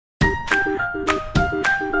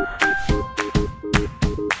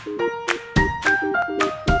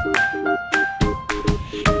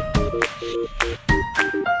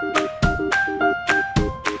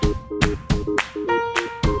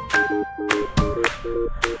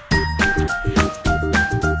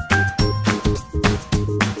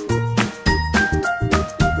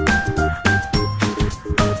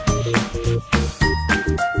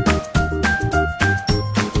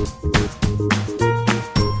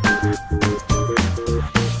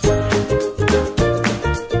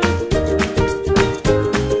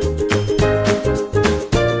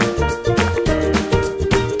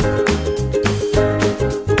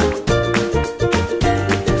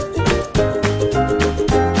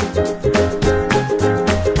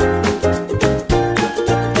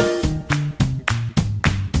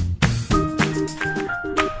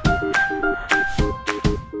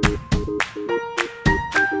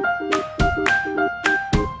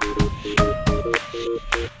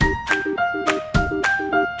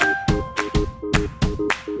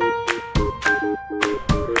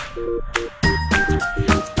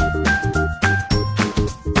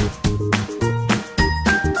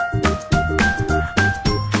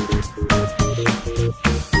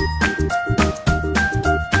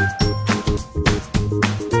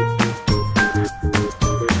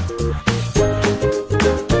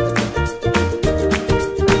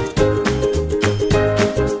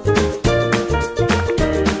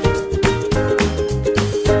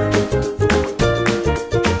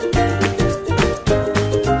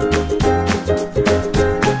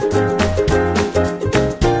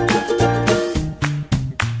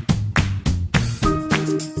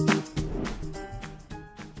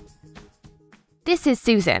This is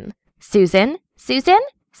Susan. Susan? Susan?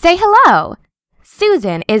 Say hello!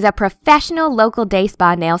 Susan is a professional local day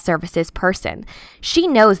spa nail services person. She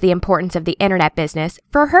knows the importance of the internet business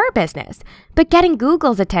for her business, but getting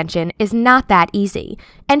Google's attention is not that easy,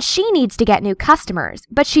 and she needs to get new customers,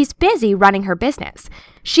 but she's busy running her business.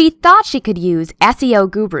 She thought she could use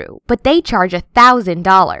SEO Guru, but they charge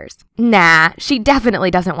 $1,000. Nah, she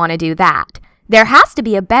definitely doesn't want to do that. There has to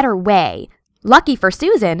be a better way. Lucky for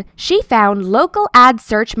Susan, she found local ad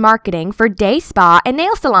search marketing for day spa and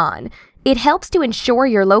nail salon. It helps to ensure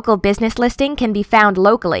your local business listing can be found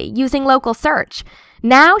locally using local search.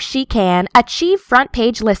 Now she can achieve front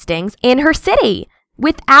page listings in her city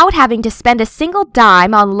without having to spend a single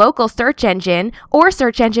dime on local search engine or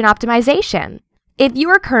search engine optimization. If you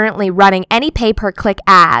are currently running any pay-per-click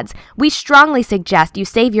ads, we strongly suggest you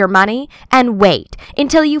save your money and wait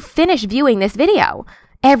until you finish viewing this video.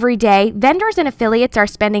 Every day, vendors and affiliates are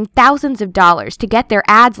spending thousands of dollars to get their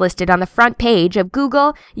ads listed on the front page of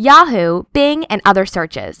Google, Yahoo, Bing, and other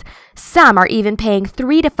searches. Some are even paying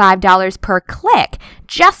 $3 to $5 per click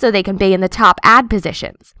just so they can be in the top ad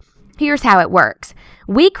positions. Here's how it works.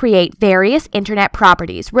 We create various internet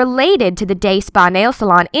properties related to the day spa nail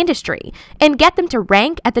salon industry and get them to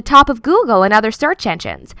rank at the top of Google and other search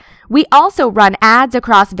engines. We also run ads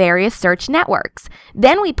across various search networks.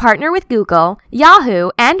 Then we partner with Google, Yahoo,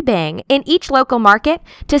 and Bing in each local market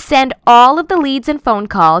to send all of the leads and phone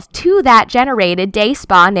calls to that generated day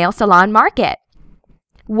spa nail salon market.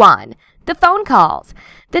 1. The phone calls.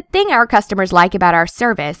 The thing our customers like about our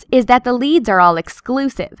service is that the leads are all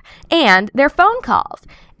exclusive, and they're phone calls.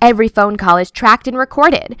 Every phone call is tracked and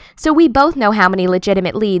recorded, so we both know how many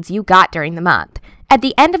legitimate leads you got during the month. At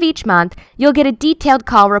the end of each month, you'll get a detailed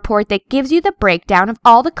call report that gives you the breakdown of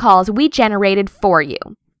all the calls we generated for you.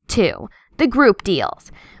 2. The group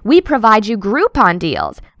deals. We provide you Groupon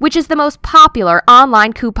deals, which is the most popular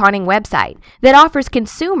online couponing website that offers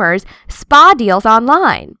consumers spa deals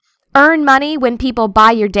online. Earn money when people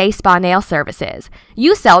buy your day spa nail services.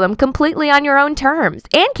 You sell them completely on your own terms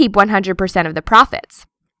and keep 100% of the profits.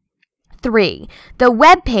 3. The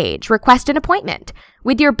web page Request an Appointment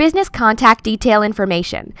with your business contact detail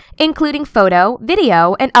information, including photo,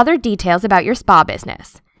 video, and other details about your spa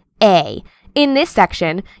business. A. In this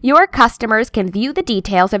section, your customers can view the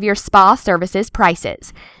details of your spa services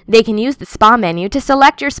prices. They can use the spa menu to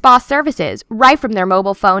select your spa services right from their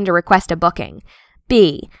mobile phone to request a booking.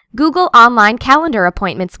 B. Google Online Calendar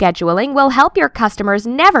Appointment Scheduling will help your customers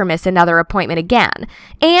never miss another appointment again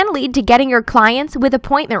and lead to getting your clients with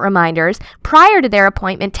appointment reminders prior to their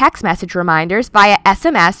appointment text message reminders via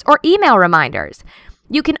SMS or email reminders.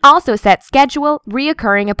 You can also set schedule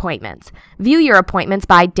reoccurring appointments, view your appointments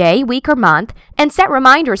by day, week, or month, and set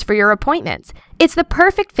reminders for your appointments. It's the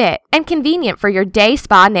perfect fit and convenient for your day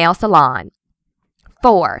spa nail salon.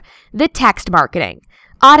 4. The text marketing.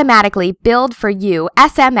 Automatically billed for you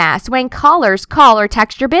SMS when callers call or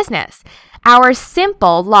text your business. Our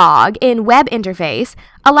simple log-in web interface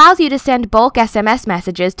allows you to send bulk SMS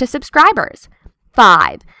messages to subscribers.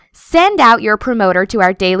 5. Send out your promoter to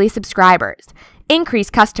our daily subscribers.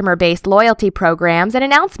 Increase customer-based loyalty programs and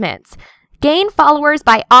announcements. Gain followers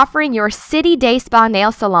by offering your city day spa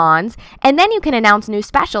nail salons, and then you can announce new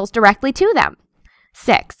specials directly to them.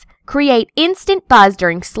 6. Create instant buzz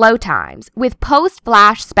during slow times with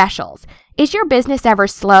post-flash specials. Is your business ever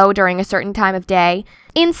slow during a certain time of day?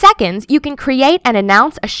 In seconds, you can create and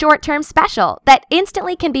announce a short-term special that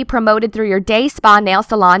instantly can be promoted through your Day Spa Nail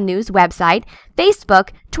Salon News website, Facebook,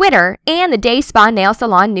 Twitter, and the Day Spa Nail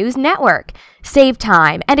Salon News Network. Save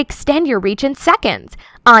time and extend your reach in seconds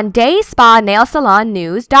on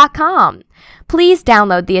dayspa-nailsalonnews.com. Please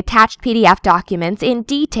download the attached PDF documents in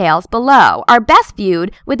details below are best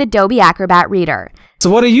viewed with Adobe Acrobat Reader. So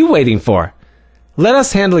what are you waiting for? Let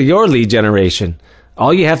us handle your lead generation.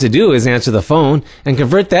 All you have to do is answer the phone and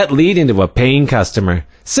convert that lead into a paying customer.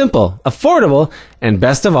 Simple, affordable, and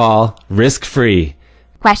best of all, risk-free.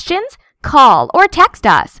 Questions? Call or text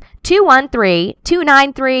us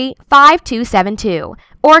 213-293-5272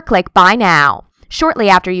 or click Buy Now. Shortly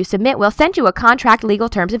after you submit, we'll send you a contract legal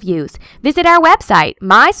terms of use. Visit our website,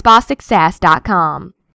 myspasuccess.com.